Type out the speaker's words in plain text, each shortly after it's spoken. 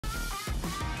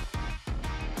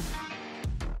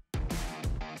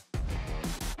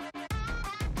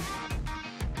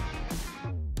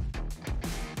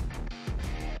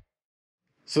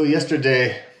So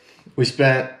yesterday we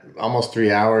spent almost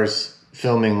 3 hours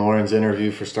filming Lauren's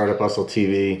interview for Startup Hustle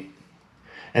TV.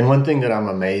 And one thing that I'm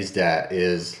amazed at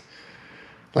is,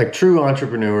 like, true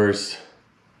entrepreneurs,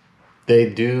 they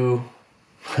do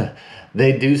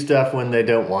they do stuff when they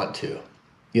don't want to.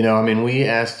 We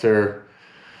asked her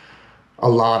a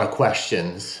lot of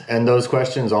questions, and those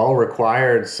questions all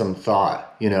required some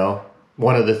thought.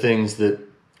 One of the things that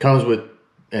comes with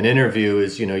an interview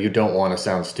is, you don't want to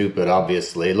sound stupid,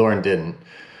 obviously. Lauren didn't.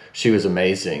 She was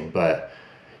amazing. But,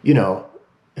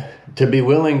 to be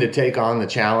willing to take on the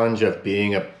challenge of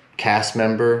being a cast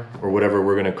member, or whatever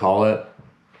we're going to call it,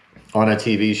 on a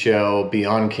TV show, be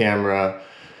on camera,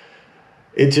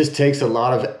 it just takes a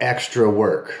lot of extra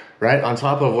work, right? On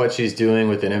top of what she's doing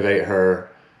with Innovate Her,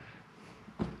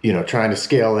 trying to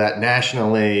scale that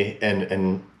nationally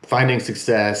and finding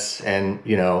success and,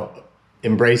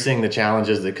 embracing the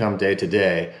challenges that come day to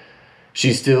day.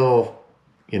 She still,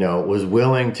 was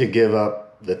willing to give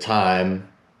up the time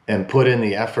and put in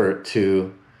the effort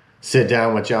to sit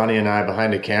down with Johnny and I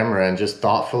behind a camera and just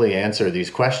thoughtfully answer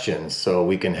these questions so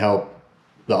we can help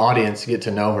the audience get to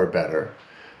know her better.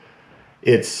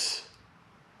 It's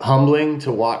humbling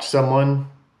to watch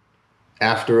someone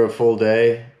after a full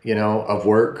day, of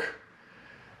work,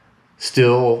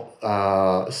 still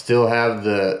have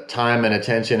the time and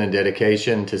attention and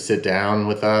dedication to sit down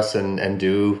with us and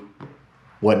do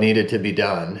what needed to be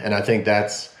done. And I think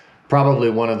that's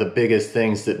probably one of the biggest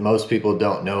things that most people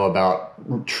don't know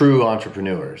about true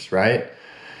entrepreneurs, right?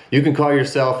 You can call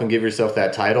yourself and give yourself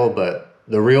that title, but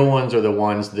the real ones are the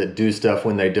ones that do stuff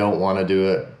when they don't want to do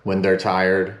it, when they're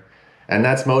tired. And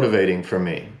that's motivating for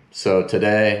me. So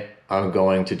today I'm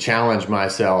going to challenge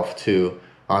myself to,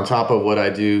 on top of what I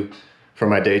do for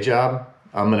my day job,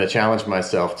 I'm going to challenge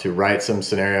myself to write some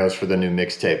scenarios for the new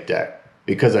mixtape deck,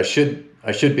 because I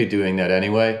should be doing that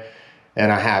anyway,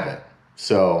 and I haven't.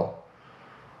 So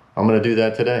I'm going to do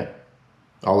that today.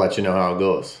 I'll let you know how it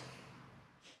goes.